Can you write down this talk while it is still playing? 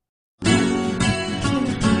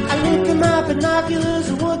binoculars,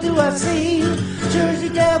 and what do I see? Jersey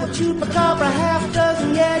Devil, Chupacabra, half a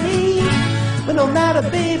dozen Yeti. But no matter,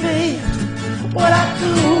 baby, what I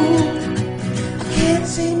do, I can't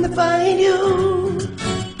seem to find you.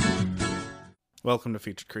 Welcome to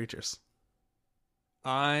Featured Creatures.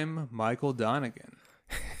 I'm Michael Donegan.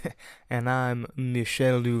 And I'm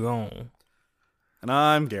Michel Duron And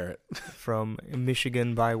I'm Garrett. from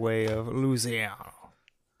Michigan by way of Louisiana.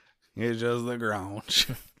 It's just the Grouch.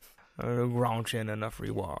 Grouching in a free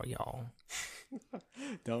wall, y'all.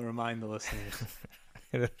 Don't remind the listeners.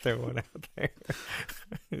 Gonna throw one out there.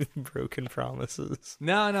 Broken promises.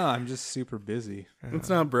 No, I'm just super busy. It's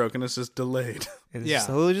not broken, it's just delayed. It's Yeah. just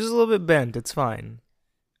a little bit bent. It's fine.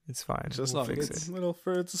 It's fine. Just We'll look, fix it's-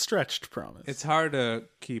 it. It's a stretched promise. It's hard to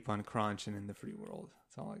keep on crunching in the free world.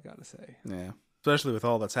 That's all I gotta say. Yeah. Especially with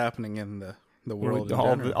all that's happening in the world With in all,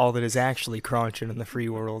 general. all that is actually crunching in the free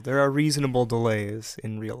world. There are reasonable delays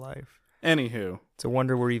in real life. Anywho, It's a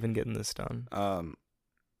wonder we're even getting this done.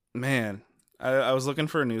 man, I was looking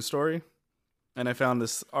for a news story, and I found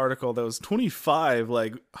this article that was 25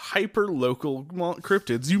 like hyper local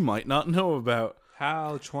cryptids you might not know about.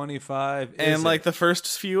 How 25 is And like it? the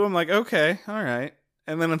first few, I'm like, okay, all right.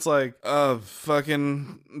 And then it's like,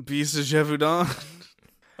 fucking Beast of Gévaudan,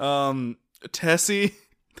 Tessie,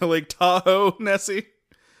 the Lake Tahoe Nessie.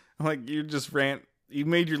 I'm like, you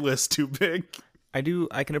made your list too big. I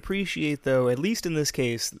can appreciate, though, at least in this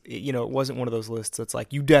case, it wasn't one of those lists that's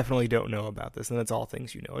like, you definitely don't know about this, and that's all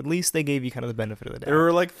things you know. At least they gave you kind of the benefit of the doubt. There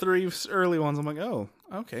were like 3 early ones. I'm like, oh,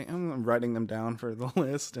 okay. I'm writing them down for the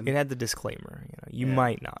list. And It had the disclaimer, you Yeah.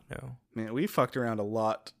 might not know. man, we fucked around a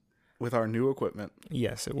lot with our new equipment.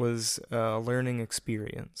 Yes, it was a learning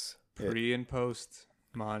experience. pre and post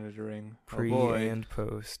monitoring. Pre oh boy. and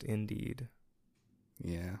post, indeed.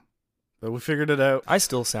 Yeah. But we figured it out. I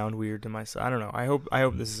still sound weird to myself. I don't know. I hope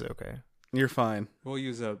this is okay. You're fine. We'll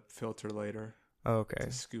use a filter later Okay.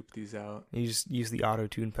 to scoop these out. You just use the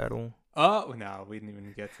auto-tune pedal. Oh, no, we didn't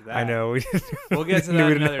even get to that. I know. We'll get to we that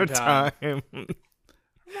didn't another have time.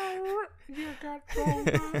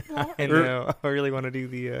 I know. I really want to do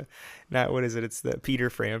the, what is it? It's the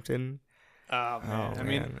Peter Frampton. Oh, man. Oh, I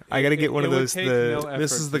mean, man. I gotta get one of would those, take the- no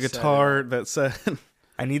This effort is the to set it guitar up. that said,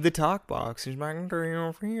 I need the talk box. He's like, do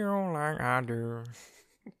you feel like I do?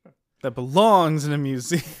 that belongs in a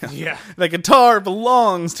museum. Yeah. The guitar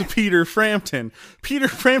belongs to Peter Frampton. Peter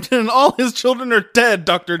Frampton and all his children are dead,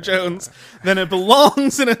 Dr. Jones. Then it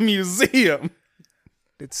belongs in a museum.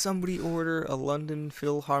 Did somebody order a London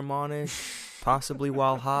Philharmonic, possibly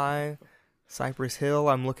While High, Cypress Hill?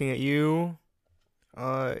 I'm looking at you.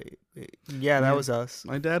 Yeah, that was us.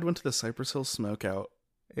 My dad went to the Cypress Hill Smokeout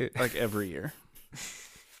It- like every year.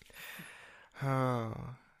 oh,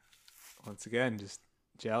 Once again, just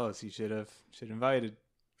jealous. You should have invited.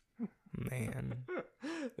 man.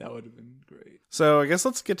 That would have been great. So I guess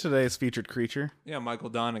let's get to today's featured creature. Yeah, Michael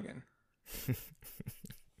Donegan.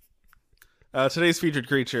 Today's featured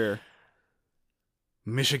creature,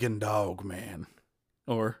 Michigan Dog Man,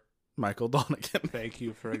 or Michael Donegan. Thank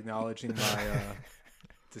you for acknowledging my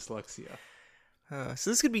dyslexia. So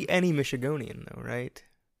this could be any Michigonian, though, right?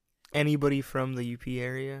 Anybody from the UP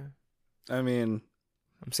area? I mean,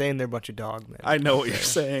 I'm saying they're a bunch of dog men. I know what you're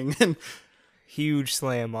saying. And Huge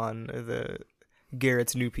slam on the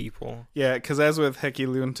Garrett's new people. yeah, because as with Heki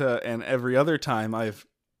Lunta and every other time I've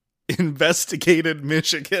investigated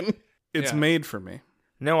Michigan, it's Yeah. made for me.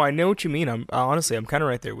 No, I know what you mean. I'm honestly, I'm kind of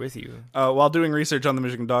right there with you. While doing research on the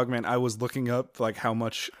Michigan Dog Man, I was looking up like how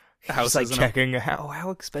much houses Just like in checking how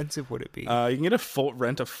expensive would it be? you can get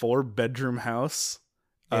rent a 4-bedroom house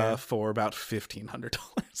Yeah. for about $1,500.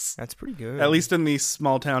 That's pretty good. At least in the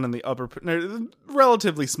small town in the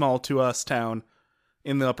relatively small to us town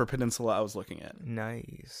in the Upper Peninsula I was looking at.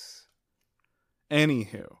 Nice.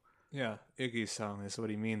 Anywho, Yeah, Iggy's song is what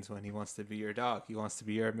he means when he wants to be your dog. He wants to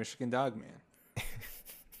be your Michigan dog man.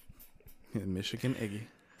 Michigan Iggy.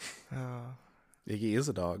 Oh, Iggy is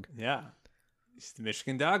a dog. Yeah, he's the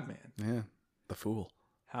Michigan dog man. Yeah, the fool.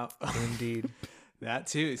 How indeed. that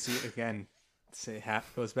too? See again, say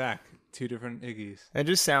half goes back. 2 different Iggy's. It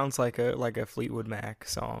just sounds like a Fleetwood Mac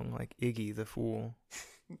song, like Iggy the Fool.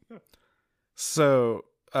 So,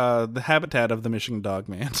 the habitat of the Michigan Dog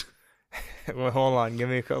Man. Well, hold on. Give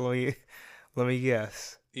me a couple. Let me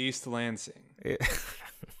guess. East Lansing.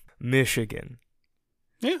 Michigan.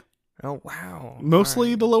 Yeah. Oh wow. Mostly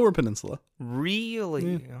Alright. the Lower Peninsula.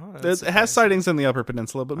 Really? Yeah. Oh, It that's has nice. sightings in the Upper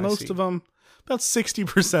Peninsula, but I most see. of them, about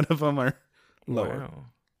 60% of them are lower. Wow.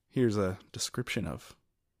 Here's a description of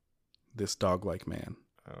this dog-like man.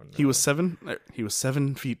 Oh, no. He was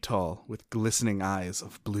 7 feet tall, with glistening eyes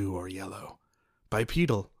of blue or yellow,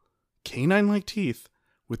 bipedal, canine-like teeth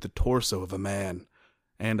with the torso of a man,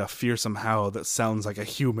 and a fearsome howl that sounds like a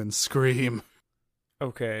human scream.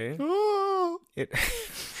 Okay. Oh, It.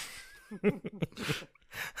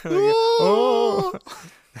 Oh.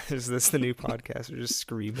 Is this the new podcast? We're just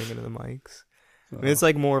screaming into the mics. I mean, it's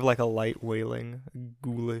like more of like a light wailing, a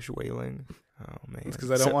ghoulish wailing. Oh man! It's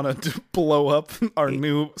because I don't want to blow up our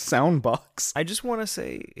new sound box. I just want to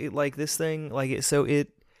say, like this thing, like it's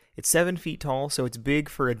 7 feet tall, so it's big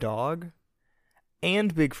for a dog,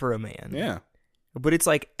 and big for a man. Yeah. But it's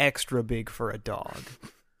like extra big for a dog.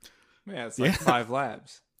 Yeah, it's like 5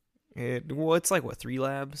 labs. It's like what, 3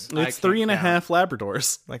 labs? It's 3.5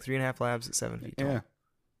 Labradors. Like 3.5 labs at 7 feet tall. Yeah.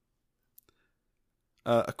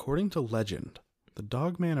 According to legend, the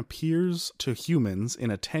Dogman appears to humans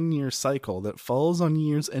in a 10-year cycle that falls on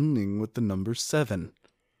years ending with the number 7.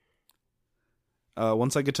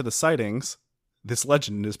 Once I get to the sightings, this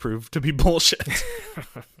legend is proved to be bullshit.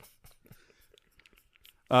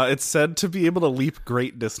 It's said to be able to leap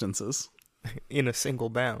great distances. In a single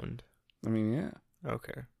bound. I mean, yeah.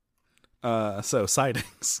 Okay. So,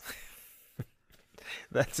 sightings.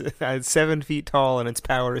 That's 7 feet tall and its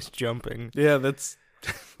power is jumping. Yeah, that's...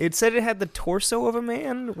 It said it had the torso of a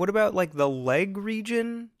man. What about like the leg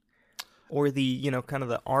region? Or the, kind of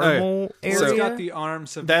the armal area? So it's got the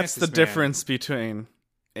arms of That's the Mantis Man. difference between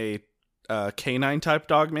a canine type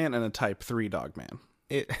dogman and a type 3 dogman.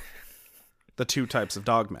 The 2 types of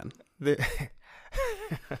dogmen.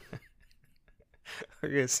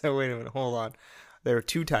 Okay, so wait a minute, hold on. There are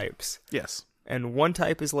 2 types. Yes. And one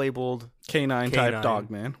type is labeled Canine type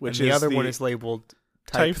dogman, which and the is other one is labeled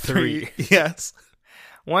type 3. Yes.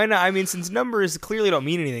 Why not? I mean, since numbers clearly don't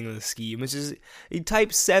mean anything in the scheme, it's just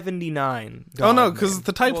type 79. Oh no, dogman. because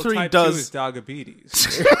the type 3 type does 2 is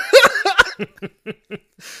diabetes.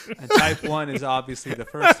 And type 1 is obviously the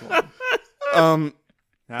first one.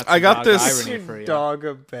 That's I got dog this- irony for you.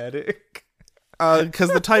 Dogabetic. because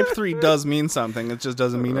the type 3 does mean something. It just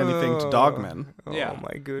doesn't mean anything to dogmen. Yeah. Oh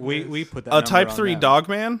my goodness. We put that A number type on 3 them.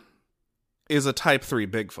 dogman is a type 3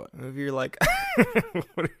 Bigfoot. If you're like,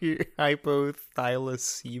 what are you,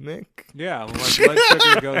 hypothylasemic? Yeah, when my blood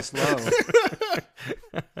sugar goes low,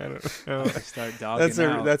 I don't know. I start dogging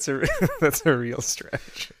out. That's a real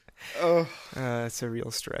stretch. Oh, That's a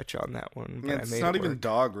real stretch on that one. But I it's made not it even work.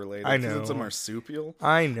 dog related. I 'cause know. It's a marsupial.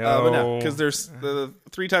 I know. But no, because there's the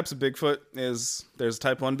 3 types of Bigfoot. There's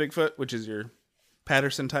type 1 Bigfoot, which is your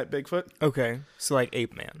Patterson type Bigfoot. Okay, so like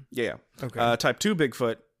Ape Man. Yeah. Okay. Type 2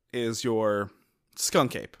 Bigfoot is your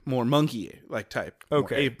skunk ape, more monkey like type. more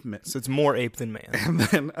Okay. ape. So it's more ape than man. And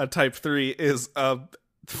then a type 3 is a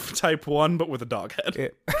type 1 but with a dog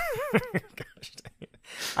head. Gosh dang it.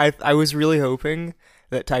 I was really hoping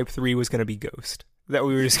that type 3 was going to be ghost. That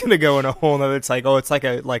we were just going to go in a whole nother, it's like a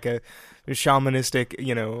shamanistic,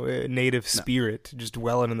 native spirit just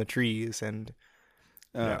dwelling in the trees. And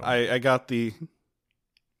no. I got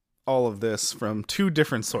all of this from 2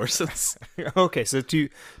 different sources. Okay, so two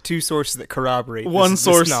sources that corroborate One this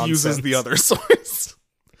source nonsense. uses the other source.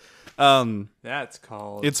 That's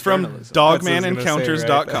called. It's from journalism.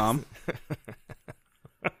 dogmanencounters.com.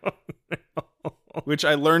 Which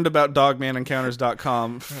I learned about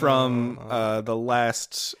dogmanencounters.com from the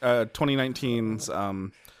last 2019's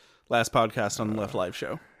last podcast on the Left Live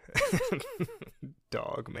show.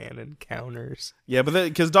 Dogman Encounters. Yeah, but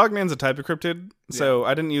because Dogman's a type of cryptid, so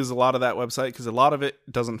I didn't use a lot of that website because a lot of it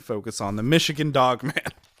doesn't focus on the Michigan Dogman.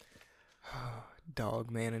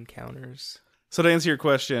 Dogman Encounters. So to answer your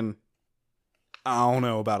question, I don't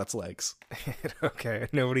know about its legs. Okay,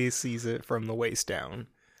 nobody sees it from the waist down.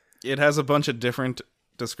 It has a bunch of different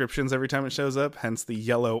descriptions every time it shows up, hence the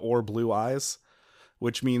yellow or blue eyes,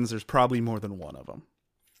 which means there's probably more than one of them.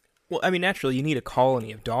 Well, I mean, naturally, you need a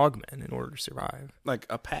colony of dogmen in order to survive. Like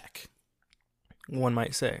a pack. One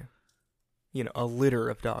might say. A litter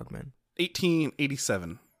of dogmen.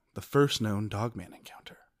 1887, the first known Dogman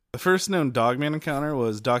encounter. The first known Dogman encounter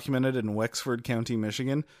was documented in Wexford County,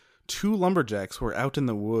 Michigan. 2 lumberjacks were out in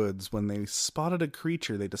the woods when they spotted a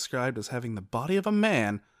creature they described as having the body of a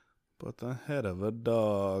man, but the head of a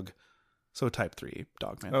dog. So type 3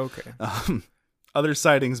 Dogman. Okay. Other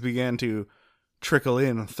sightings began to trickle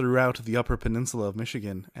in throughout the upper peninsula of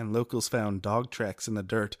Michigan, and locals found dog tracks in the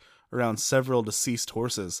dirt around several deceased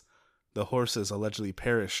horses. The horses allegedly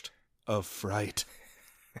perished of fright.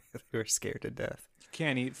 They were scared to death. You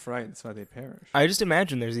can't eat fright, that's why they perish. I just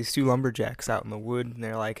imagine there's these 2 lumberjacks out in the wood, and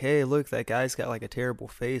they're like, hey, look, that guy's got like a terrible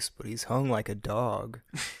face, but he's hung like a dog.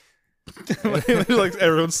 Like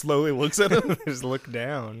everyone slowly looks at him. They just look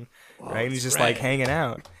down, Wow, right? And he's it's just like red. hanging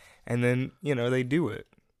out. And then, they do it.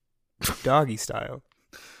 Doggy style.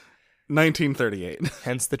 1938.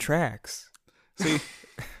 Hence the tracks. See,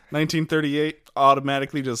 1938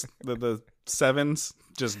 automatically just the sevens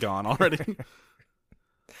just gone already.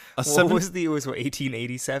 What was it was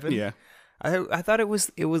 1887? Yeah. I thought it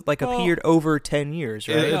was like appeared over 10 years,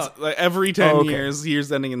 right? It's like every 10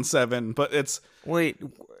 years ending in 7, but it's Wait,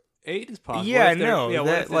 8 is possible. Yeah, What if they're- no, Yeah, what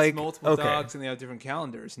that, if like, it's multiple okay. dogs and they have different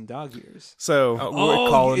calendars and dog years? so we're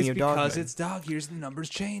calling it's you because Dogman. it's dog years and the numbers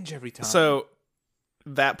change every time. so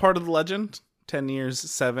that part of the legend, 10 years,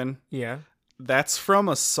 7, Yeah, that's from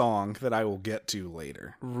a song that I will get to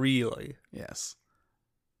later. really. Yes.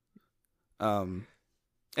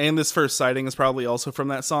 And this first sighting is probably also from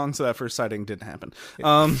that song, so that first sighting didn't happen.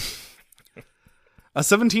 A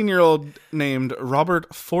 17-year-old named Robert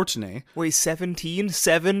Fortuné Wait, 17?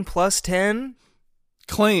 7 plus 10?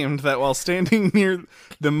 claimed that while standing near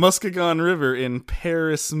the Muskegon River in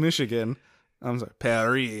Paris, Michigan,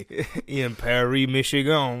 Paris, In Paris,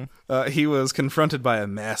 Michigan. he was confronted by a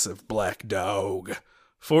massive black dog.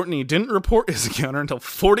 Fortney didn't report his encounter until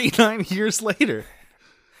 49 years later.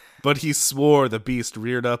 But he swore the beast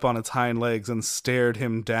reared up on its hind legs and stared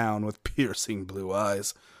him down with piercing blue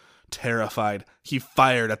eyes. Terrified, he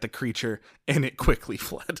fired at the creature, and it quickly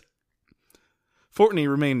fled. Fortney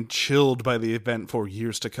remained chilled by the event for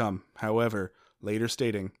years to come, however, later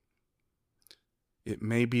stating, "It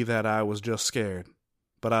may be that I was just scared,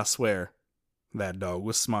 but I swear, that dog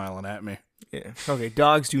was smiling at me." Yeah. Okay,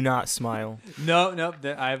 dogs do not smile. no,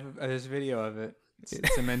 there's a video of it. It's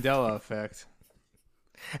a Mandela effect.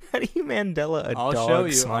 How do you Mandela a I'll dog show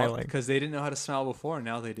you smiling? because they didn't know how to smile before, and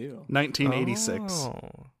now they do. 1986.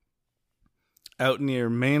 Oh. Out near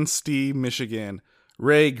Manistee, Michigan,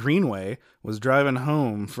 Ray Greenway was driving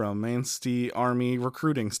home from Manistee Army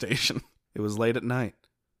recruiting station. It was late at night,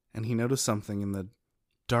 and he noticed something in the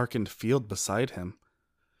darkened field beside him.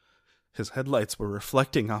 His headlights were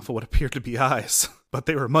reflecting off of what appeared to be eyes, but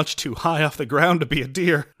they were much too high off the ground to be a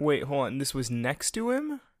deer. Wait, hold on. This was next to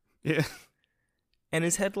him? Yeah. And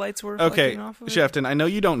his headlights were reflecting Okay, off of it? Shafton, I know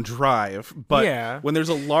you don't drive, but Yeah. when there's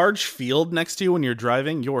a large field next to you when you're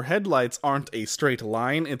driving, your headlights aren't a straight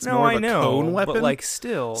line. It's No, more of I a know, cone weapon. but like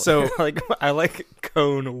still. So- I like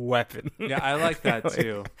cone weapon. Yeah, I like that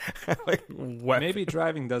too. I like weapon. Maybe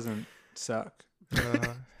driving doesn't suck. Right?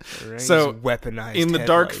 So, Just weaponized in the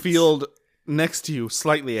dark headlights. field next to you,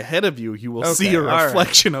 slightly ahead of you, you will see Okay, a all right,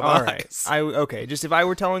 reflection of all eyes. right. Okay, just if I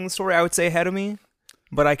were telling the story, I would say ahead of me,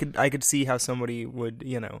 but I could see how somebody would,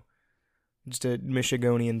 just a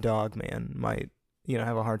Michigonian dog man might,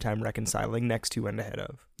 have a hard time reconciling next to and ahead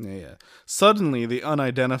of. Yeah. Suddenly, the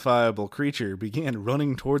unidentifiable creature began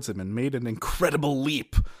running towards him and made an incredible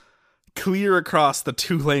leap, clear across the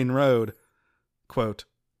 2-lane road. Quote,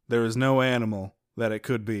 "There is no animal that it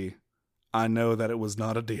could be. I know that it was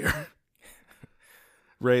not a deer."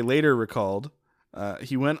 Ray later recalled,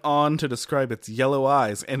 he went on to describe its yellow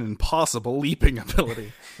eyes and impossible leaping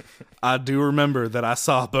ability. "I do remember that I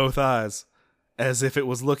saw both eyes, as if it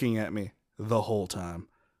was looking at me the whole time.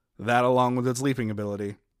 That, along with its leaping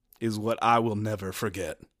ability, is what I will never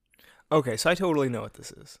forget." Okay, so I totally know what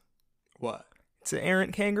this is. What? It's an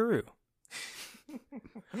errant kangaroo.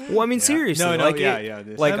 Well, I mean, seriously, No, like yeah.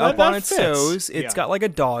 like That- up on that its fits. toes, it's Yeah. got like a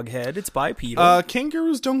dog head. It's bipedal.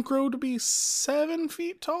 Kangaroos don't grow to be 7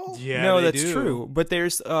 feet tall? Yeah, no, they that's do. true. But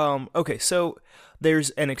there's okay, so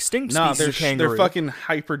there's an extinct Nah, species of kangaroo. they're fucking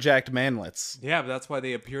hyperjacked manlets. Yeah, but that's why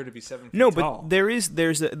they appear to be 7 feet No, tall. but there's a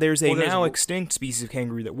Well, there's now w- extinct species of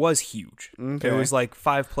kangaroo that was huge. Okay. It was like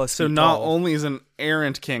 5+ So feet not tall. only is an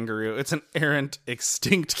errant kangaroo, it's an errant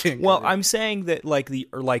extinct kangaroo. Well, I'm saying that like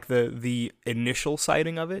the initial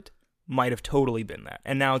sighting of it might have totally been that,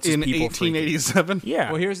 and now it's just in people freaking. 1887.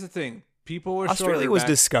 Yeah, Well, here's the thing. People were Australia shorter was back-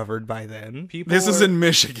 discovered by then. People This is were- in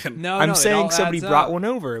Michigan. No, I'm no, it saying all somebody adds brought up. one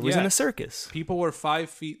over. It was in a Yes. circus. People were 5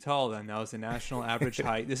 feet tall then. That was the national average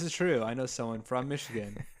height. This is true. I know someone from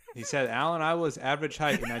Michigan. He said, "Alan, I was average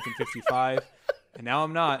height in 1955, and now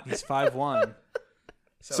I'm not." He's 5'1".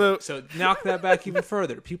 So knock that back even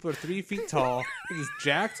further. People are 3 feet tall. There's this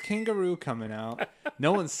jacked kangaroo coming out.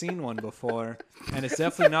 No one's seen one before, and it's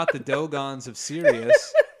definitely not the Dogons of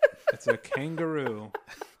Sirius. It's a kangaroo.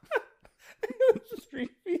 3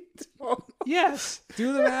 feet tall. Yes,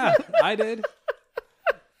 do the math. I did.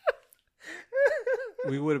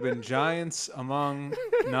 We would have been giants among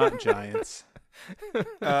not giants,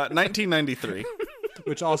 1993.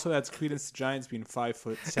 which also adds credence to giants being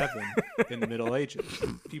 5'7" in the Middle Ages.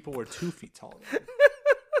 People were 2 feet tall then.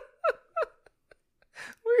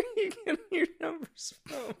 Where are you getting your numbers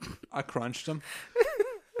from? I crunched them.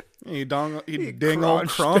 He ding old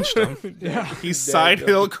crunched them. Yeah. He side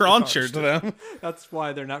hill crunched them. That's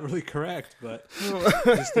why they're not really correct, but it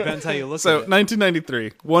just depends how you look So, at it.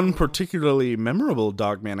 1993, one particularly memorable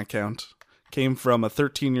Dogman account came from a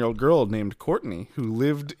 13-year-old girl named Courtney who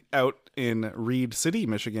lived out in Reed City,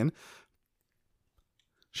 Michigan.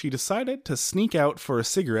 She decided to sneak out for a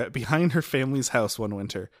cigarette behind her family's house one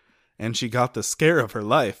winter, and she got the scare of her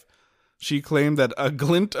life. She claimed that a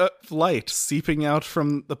glint of light seeping out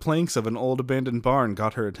from the planks of an old abandoned barn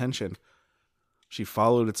got her attention. She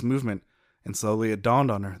followed its movement, and slowly it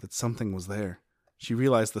dawned on her that something was there. She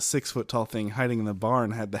realized the 6-foot-tall thing hiding in the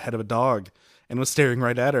barn had the head of a dog and was staring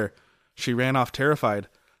right at her. She ran off terrified.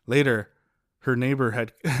 Later, her neighbor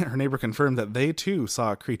confirmed that they too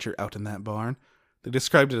saw a creature out in that barn. They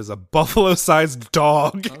described it as a buffalo-sized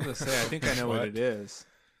dog. I was going to say, I think I know what it is.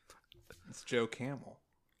 It's Joe Camel.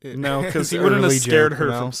 No, because he It's wouldn't have early scared Joe her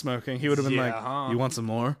Camel. from smoking. He would have been Yeah, like, huh? "You want some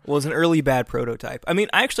more?" Well, it's an early bad prototype. I mean,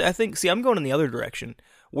 I think, see, I'm going in the other direction,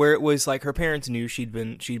 where it was like her parents knew she'd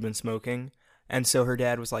been smoking, and so her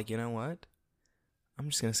dad was like, you know what? I'm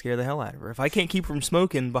just going to scare the hell out of her. If I can't keep her from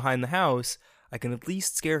smoking behind the house, I can at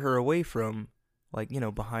least scare her away from, like,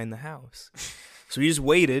 behind the house. So he just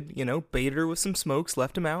waited, baited her with some smokes,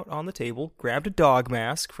 left him out on the table, grabbed a dog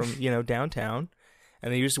mask from, downtown,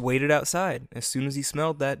 and then he just waited outside. As soon as he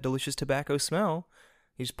smelled that delicious tobacco smell,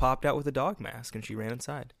 he just popped out with a dog mask, and she ran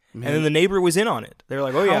inside. And then the neighbor was in on it. They were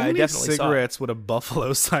like, oh yeah, How I many definitely cigarettes would a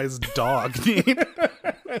buffalo-sized dog need?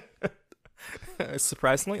 saw it.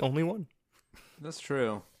 Surprisingly, only one. That's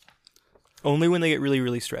true. Only when they get really,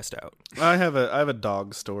 really stressed out. I have a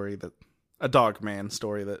dog dog man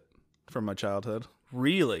story that from my childhood.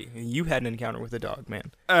 Really? You had an encounter with a dog,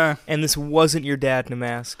 man. Uh, And this wasn't your dad in a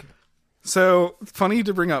mask? so funny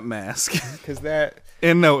to bring up mask. Because that...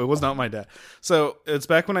 And no, it was not my dad. So it's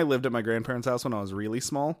back when I lived at my grandparents' house when I was really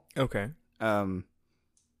small. Okay.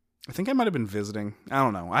 I think I might have been visiting. I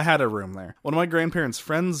don't know. I had a room there. One of my grandparents'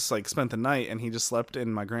 friends spent the night, and he just slept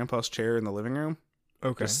in my grandpa's chair in the living room,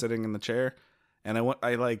 Okay. just sitting in the chair. And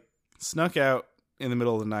I snuck out in the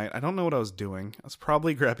middle of the night. I don't know what I was doing. I was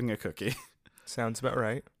probably grabbing a cookie, Sounds about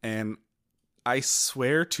right. and I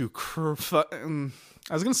swear to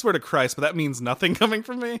I was gonna swear to Christ, but that means nothing coming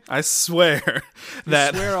from me. I swear You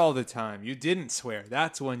that swear all the time. You didn't swear.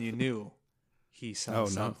 That's when you knew he saw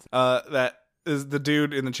something. that is the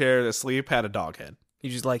dude in the chair asleep had a dog head. You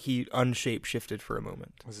just he unshape shifted for a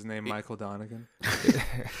moment. Was his name Michael Donegan?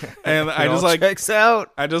 And I It just all checks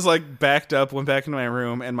out. I just backed up, went back into my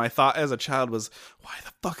room, and my thought as a child was, why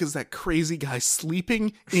the fuck is that crazy guy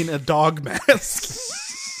sleeping in a dog mask?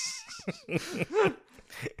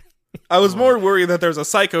 I was more worried that there's a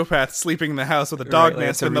psychopath sleeping in the house with a dog Right, mask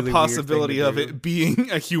that's a than really the weird possibility thing to of do. it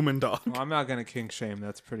being a human dog. Well, I'm not going to kink shame.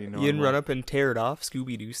 That's pretty normal. You didn't run up and tear it off,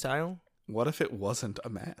 Scooby-Doo style? What if it wasn't a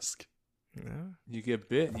mask? Yeah. You get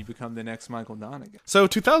bit and you become the next Michael Donegan. So,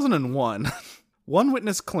 2001, one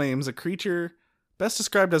witness claims a creature best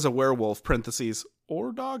described as a werewolf, parentheses,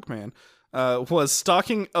 or dogman, was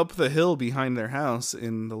stalking up the hill behind their house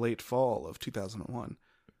in the late fall of 2001.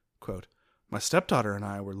 Quote, my stepdaughter and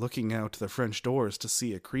I were looking out the French doors to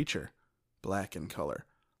see a creature, black in color,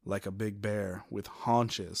 like a big bear with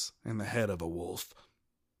haunches and the head of a wolf.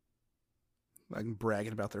 Like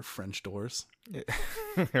bragging about their French doors.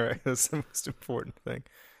 Right, that's the most important thing.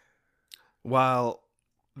 While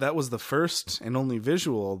that was the first and only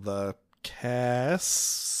visual the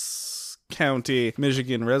Cass County,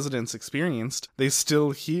 Michigan residents experienced, they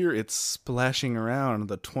still hear it splashing around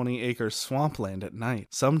the 20-acre swampland at night.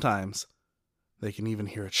 Sometimes they can even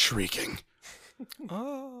hear it shrieking.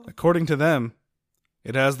 Oh. According to them,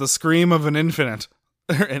 it has the scream of an infant.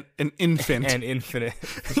 An infant. And infinite.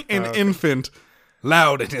 An Okay. infant.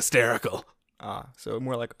 Loud and hysterical. So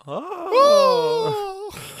more like,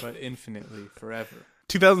 oh. But infinitely, forever.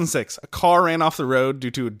 2006, a car ran off the road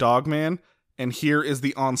due to a dog man, and here is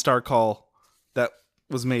the OnStar call that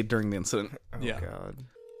was made during the incident. Oh, Yeah. God.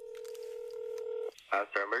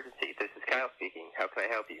 Star Emergency, this is Kyle speaking. How can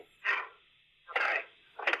I help you?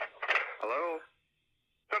 Hello?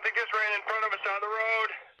 Something just ran in front of us on the road.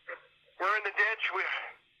 We're in the ditch.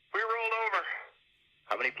 We rolled over.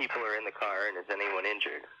 How many people are in the car, and is anyone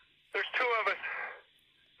injured? There's two of us.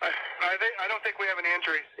 I don't think we have any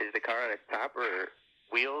injuries. Is the car on its top or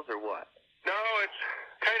wheels or what? No, it's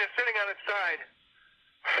kind of sitting on its side.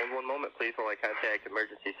 Hold one moment, please, while I contact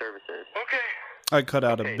emergency services. Okay. I cut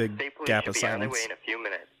out Okay, a big state police gap should of be on their silence. way in a few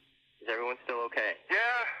minutes. Is everyone still okay?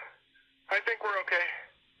 Yeah, I think we're okay.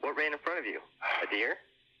 What ran in front of you? A deer?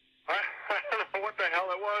 I don't know what the hell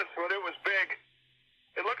it was, but it was big.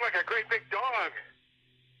 It looked like a great big dog.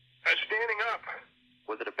 Standing up.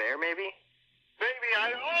 Was it a bear, maybe? Maybe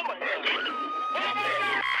oh my God.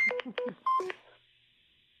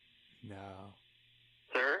 No.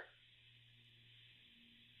 Sir?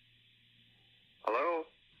 Hello?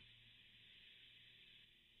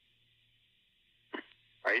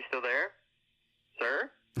 Are you still there?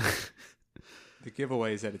 Sir? The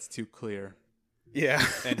giveaway is that it's too clear, Yeah.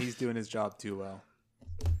 and he's doing his job too well.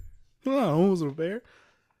 Oh, was it a bear?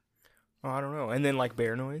 Oh, I don't know. And then like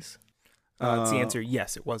bear noise. It's the answer.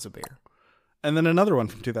 Yes, it was a bear. And then another one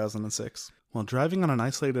from 2006. While driving on an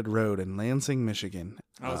isolated road in Lansing, Michigan.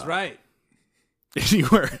 I was right. You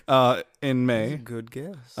were. In May, Good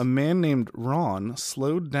guess. a man named Ron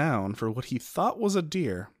slowed down for what he thought was a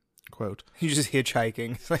deer. Quote, He's just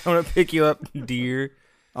hitchhiking. It's like, I want to pick you up, deer.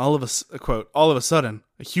 all of a sudden,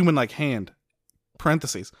 a human-like hand,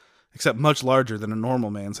 parentheses, except much larger than a normal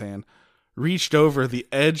man's hand, reached over the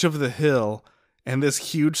edge of the hill, and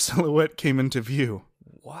this huge silhouette came into view.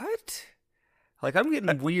 What? Like, I'm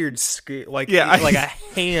getting weird, like Yeah, like a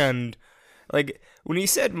hand. Like, when he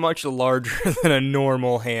said much larger than a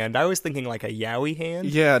normal hand, I was thinking like a Yowie hand.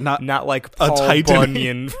 Yeah, Not like a Paul Titan.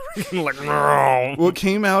 Bunyan. Like, "No." What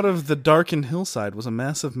came out of the darkened hillside was a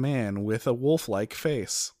massive man with a wolf-like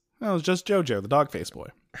face. That was just Jojo, the dog-faced boy.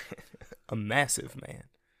 A massive man.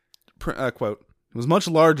 Quote, it was much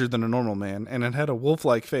larger than a normal man, and it had a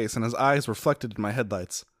wolf-like face, and his eyes reflected in my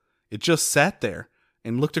headlights. It just sat there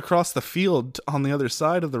and looked across the field on the other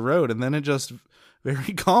side of the road, and then it just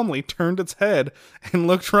very calmly turned its head and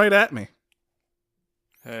looked right at me.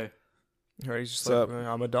 Hey. Right, he's just What's like,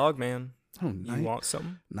 I'm a dog man. Oh, You want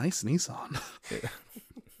something? nice Nissan.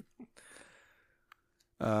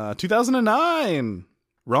 2009.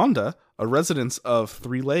 Rhonda, a resident of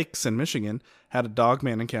Three Lakes in Michigan, had a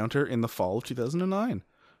dogman encounter in the fall of 2009.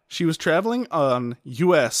 She was traveling on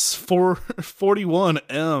US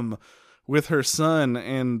 441M with her son,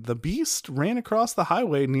 and the beast ran across the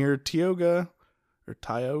highway near Tioga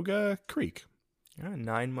Creek. Yeah,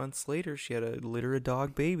 9 months later, she had a litter of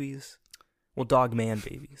dog babies. Well, dog man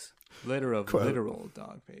babies. Litter of Quote. literal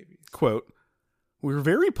dog babies. Quote, we were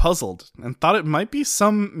very puzzled and thought it might be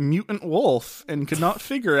some mutant wolf and could not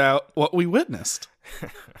figure out what we witnessed.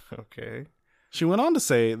 Okay. She went on to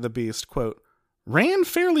say the beast, quote, ran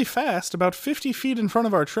fairly fast, about 50 feet in front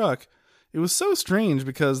of our truck. It was so strange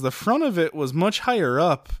because the front of it was much higher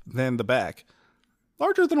up than the back.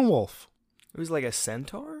 Larger than a wolf. It was like a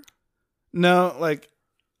centaur? No, like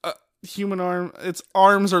a human arm. Its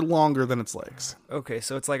arms are longer than its legs. Okay,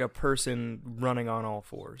 so it's like a person running on all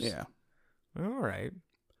fours. Yeah. All right.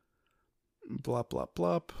 Blop, blop,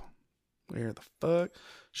 blop. Where the fuck?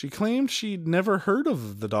 She claimed she'd never heard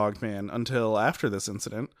of the Dogman until after this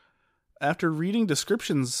incident. After reading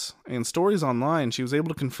descriptions and stories online, she was able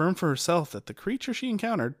to confirm for herself that the creature she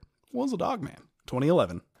encountered was a Dogman.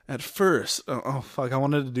 2011. At first, oh fuck, I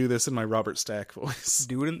wanted to do this in my Robert Stack voice.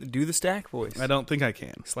 Do the stack voice. I don't think I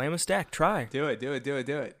can. Slam a stack. Try. Do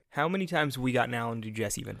it. How many times have we gotten Alan do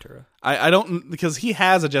Jesse Ventura? I don't, because he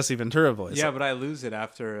has a Jesse Ventura voice. Yeah, but I lose it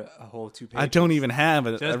after a whole 2 pages. I don't even have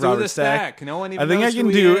a Just Robert do the Stack. stack. No one even I think knows I can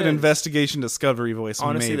who he do is. an investigation discovery voice.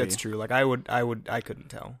 Honestly, maybe. that's true. Like I couldn't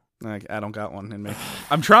tell. I don't got one in me.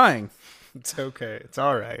 I'm trying. It's okay. It's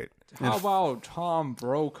all right. How about Tom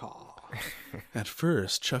Brokaw? At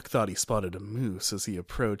first, Chuck thought he spotted a moose as he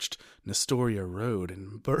approached Nestoria Road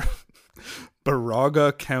in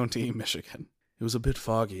Baraga County, Michigan. It was a bit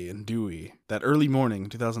foggy and dewy that early morning in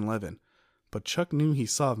 2011, but Chuck knew he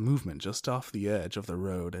saw movement just off the edge of the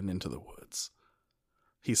road and into the woods.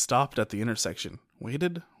 He stopped at the intersection,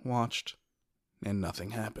 waited, watched, and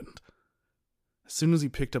nothing happened. As soon as he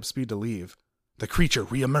picked up speed to leave, the creature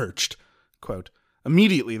reemerged. Quote,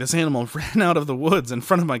 immediately, this animal ran out of the woods in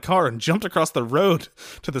front of my car and jumped across the road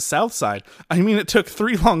to the south side. I mean, it took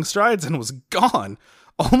 3 long strides and was gone,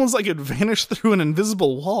 almost like it vanished through an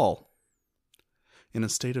invisible wall. In a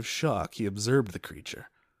state of shock, he observed the creature.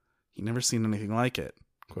 He'd never seen anything like it.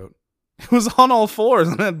 Quote, it was on all fours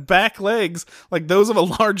and had back legs like those of a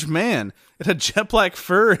large man. It had jet black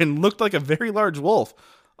fur and looked like a very large wolf.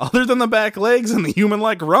 Other than the back legs and the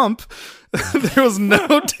human-like rump, there was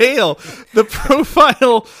no tail. The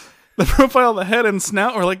profile of the head and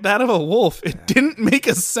snout were like that of a wolf. It didn't make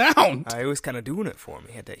a sound. I was kind of doing it for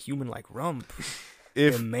me. Had that human-like rump,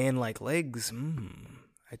 If and man-like legs.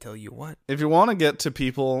 I tell you what. if you want to get to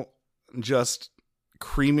people just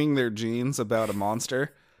creaming their jeans about a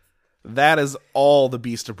monster, that is all the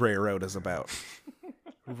Beast of Bray Road is about.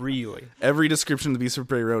 Really? Every description of the Beast of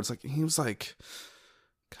Bray Road is like, he was like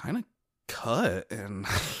kind of cut and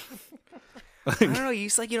I don't know.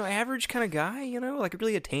 He's like, average kind of guy, like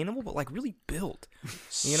really attainable, but like really built.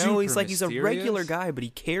 He's like, he's a regular mysterious. guy, but he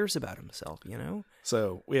cares about himself,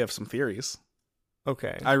 So we have some theories.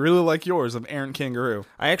 Okay. I really like yours of errant kangaroo.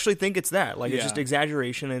 I actually think it's that. Like, it's Yeah. just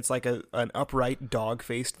exaggeration. It's like an upright,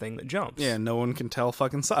 dog-faced thing that jumps. Yeah, no one can tell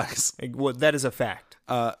fucking size. Well, that is a fact.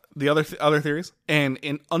 The other theories, and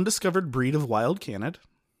an undiscovered breed of wild canid,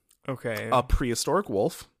 Okay. a prehistoric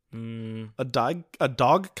wolf, a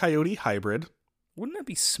dog coyote hybrid. Wouldn't that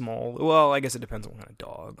be small? Well, I guess it depends on what kind of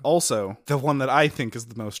dog. Also, the one that I think is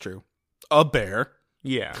the most true, a bear,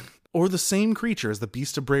 Yeah. or the same creature as the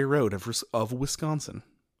Beast of Bray Road of Wisconsin.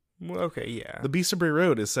 Well, okay, yeah. The Beast of Bray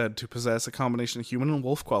Road is said to possess a combination of human and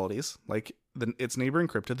wolf qualities, like its neighboring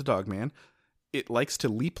cryptid, the Dogman. It likes to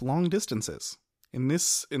leap long distances. In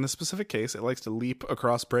this specific case, it likes to leap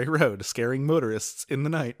across Bray Road, scaring motorists in the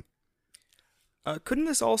night. Couldn't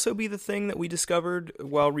this also be the thing that we discovered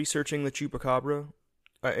while researching the chupacabra?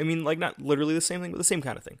 I mean, like, not literally the same thing, but the same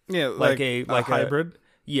kind of thing. Yeah, Like a a hybrid.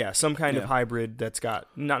 Yeah, some kind of Yeah. hybrid that's got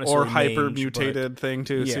not Or necessarily hyper mange, mutated thing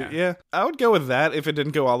too. So, Yeah. yeah, I would go with that if it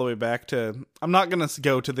didn't go all the way back to. I'm not gonna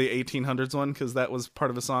go to the 1800s one because that was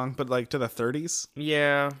part of a song, but like to the 30s. But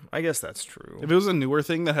yeah, I guess that's true. If it was a newer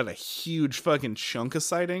thing that had a huge fucking chunk of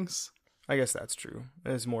sightings, I guess that's true.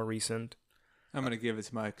 It's more recent. I'm gonna give it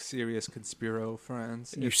to my serious conspiro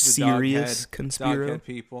friends. Your It's the serious doghead- conspiro? doghead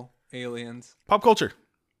people, aliens. pop culture.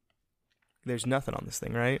 There's nothing on this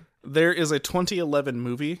thing, right? There is a 2011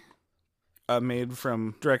 movie made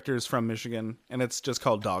from directors from Michigan, and it's just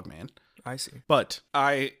called Dogman. I see. But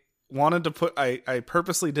I wanted to put, I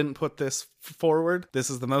purposely didn't put this forward. This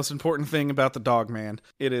is the most important thing about the Dogman.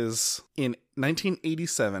 It is in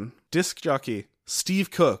 1987, disc jockey Steve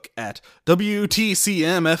Cook at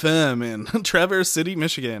WTCM FM in Traverse City,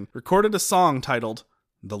 Michigan, recorded a song titled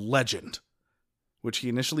The Legend, which he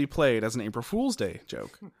initially played as an April Fool's Day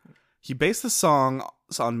joke. He based the song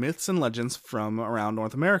on myths and legends from around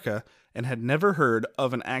North America and had never heard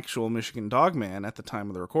of an actual Michigan Dogman at the time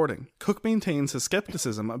of the recording. Cook maintains his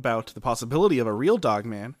skepticism about the possibility of a real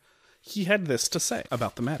Dogman. He had this to say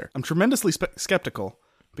about the matter. I'm tremendously skeptical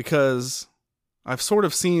because I've sort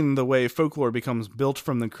of seen the way folklore becomes built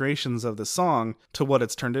from the creations of the song to what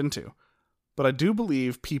it's turned into. But I do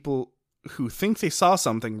believe people who think they saw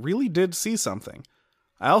something really did see something.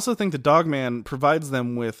 I also think the Dogman provides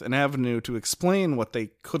them with an avenue to explain what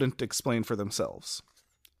they couldn't explain for themselves.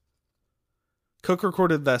 Cook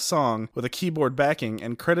recorded that song with a keyboard backing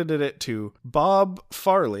and credited it to Bob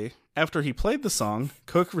Farley. After he played the song,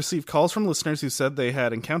 Cook received calls from listeners who said they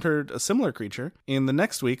had encountered a similar creature. In the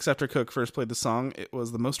next weeks after Cook first played the song, it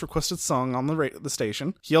was the most requested song on the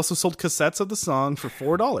station. He also sold cassettes of the song for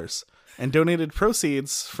 $4 and donated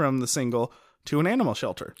proceeds from the single to an animal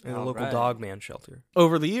shelter. In a local right. dogman shelter.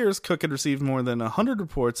 Over the years, Cook had received more than 100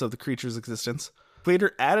 reports of the creature's existence.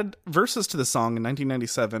 Later added verses to the song in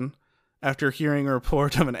 1997 after hearing a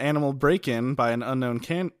report of an animal break-in by an unknown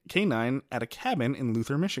canine at a cabin in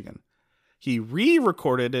Luther, Michigan. He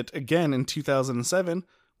re-recorded it again in 2007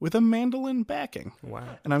 with a mandolin backing. Wow.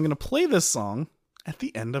 And I'm going to play this song at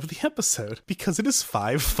the end of the episode because it is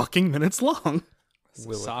 5 fucking minutes long. It's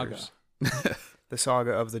a saga. Willikers. The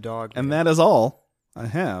saga of the dog. And that is all I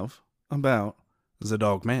have about the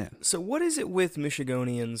Dogman. So what is it with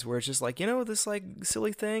Michiganians where it's just like, this like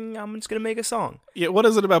silly thing, I'm just going to make a song. Yeah, what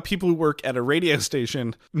is it about people who work at a radio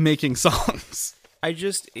station making songs?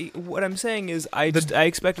 What I'm saying is I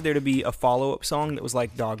expected there to be a follow-up song that was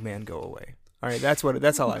like Dogman Go Away. All right, that's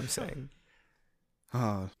all I'm saying.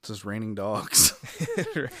 It's just raining dogs.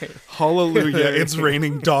 Right. Hallelujah, it's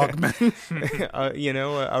raining dogmen.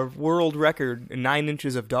 A world record, 9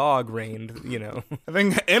 inches of dog rained, I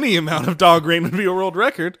think any amount of dog rain would be a world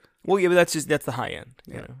record. Well, yeah, but that's the high end,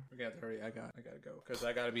 you know. I gotta hurry. I gotta go because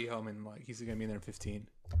I gotta be home in he's gonna be in there in 15.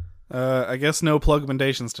 I guess no plug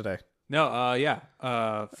recommendations today. No,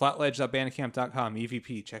 flatledge.bandcamp.com,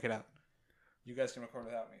 EVP, check it out. You guys can record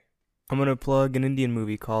without me. I'm going to plug an Indian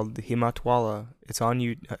movie called Himatwala. It's on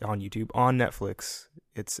YouTube, on Netflix.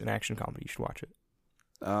 It's an action comedy. You should watch it.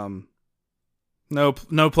 No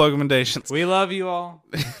plug recommendations. We love you all.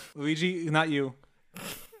 Luigi, not you.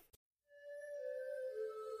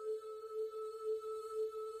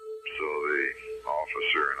 So the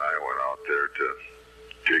officer and I went out there to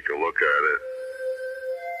take a look at it.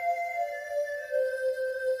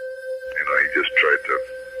 He just tried to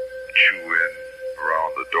chew in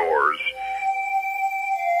around the doors.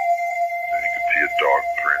 And you could see a dog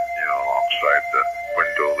print, alongside the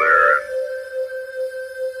window there. And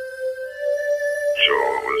so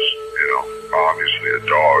it was, obviously a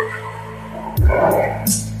dog.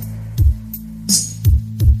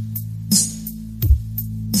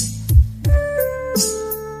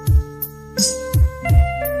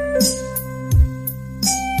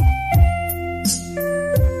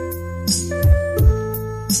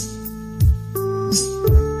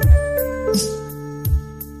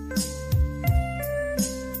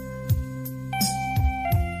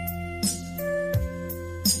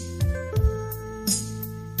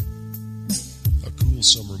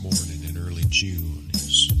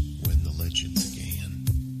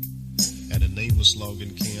 nameless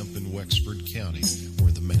logging camp in Wexford County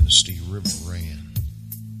where the Manistee River ran.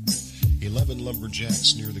 11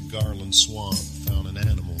 lumberjacks near the Garland Swamp found an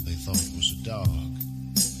animal they thought was a dog.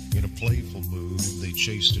 In a playful mood, they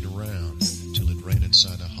chased it around till it ran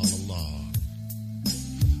inside a hollow log.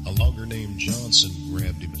 A logger named Johnson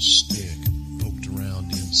grabbed him a stick and poked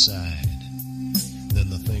around inside. Then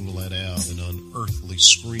the thing let out an unearthly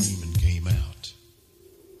scream and came out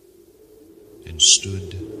and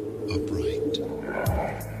stood upright.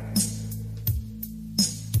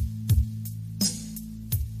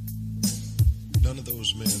 None of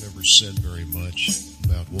those men ever said very much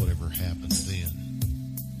about whatever happened then.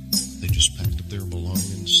 They just packed up their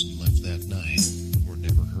belongings and left that night, were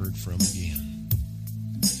never heard from again.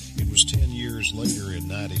 It was 10 years later in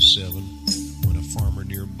 97 when a farmer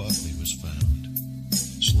near Buckley was found.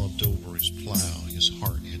 Slumped over his plow, his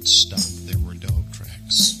heart had stopped. There were dog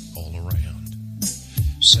tracks all around.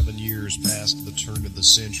 7 years past the turn of the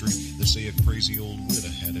century, they say a crazy old widow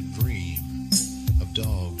had a dream of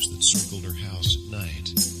dogs that circled her house at night.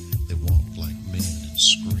 They walked like men and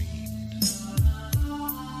screamed.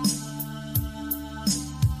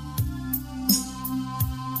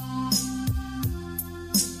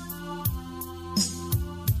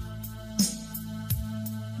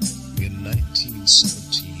 In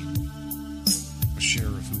 1917, a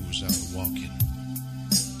sheriff who was out walking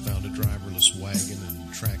found a driverless wagon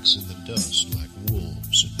and tracks in the dust like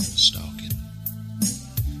wolves had been stalking.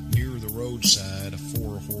 Near the roadside, a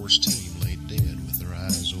 4-horse team lay dead with their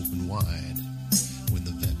eyes open wide. When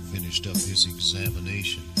the vet finished up his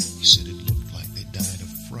examination, he said it looked like they died of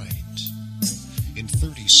fright. In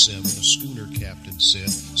 37, a schooner captain said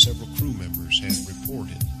several crew members had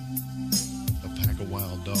reported a pack of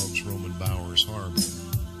wild dogs roaming Bowers Harbor.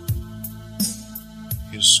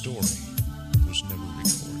 His story was never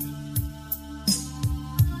recorded.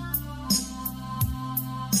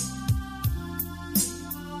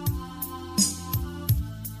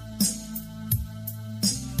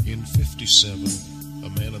 In 57, a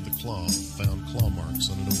man of the cloth found claw marks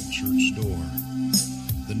on an old church door.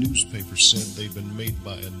 The newspaper said they'd been made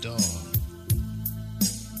by a dog.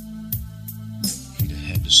 He'd have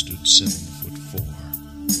had to stood 7'4".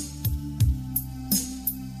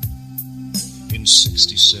 In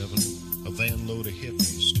 67, a van load of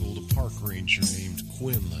hippies told a park ranger named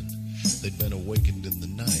Quinlan they'd been awakened in the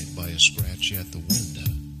night by a scratch at the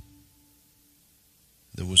window.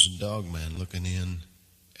 There was a dog man looking in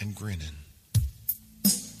and grinning.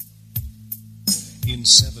 In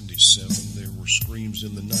 77, there were screams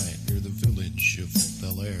in the night near the village of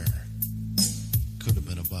Bel Air. Could have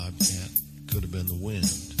been a bobcat, could have been the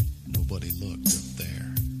wind. Nobody looked up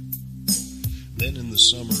there. Then in the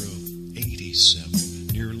summer of 87,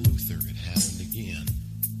 near Luther, it happened again.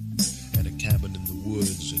 At a cabin in the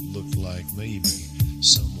woods, it looked like maybe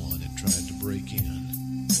someone had tried to break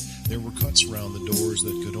in. There were cuts around the doors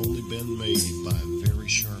that could only been made by very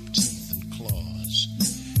sharp teeth and claws.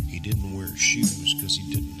 He didn't wear shoes because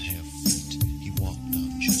he didn't have feet. He walked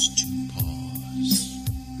on just 2 paws.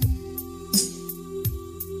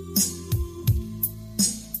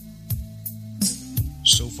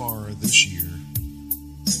 So far this year,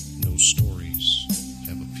 no stories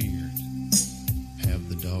have appeared. Have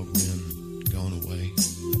the dogmen gone away?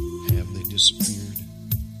 Have they disappeared?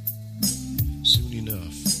 Soon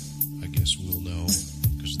enough, I guess we'll know,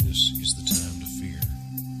 because this is the time to fear.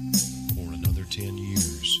 For another 10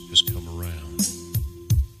 years has come around.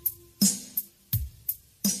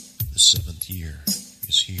 The 7th year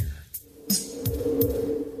is here.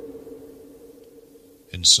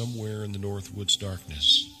 And somewhere in the Northwoods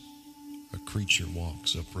darkness, a creature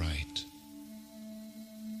walks upright.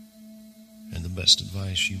 And the best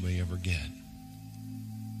advice you may ever get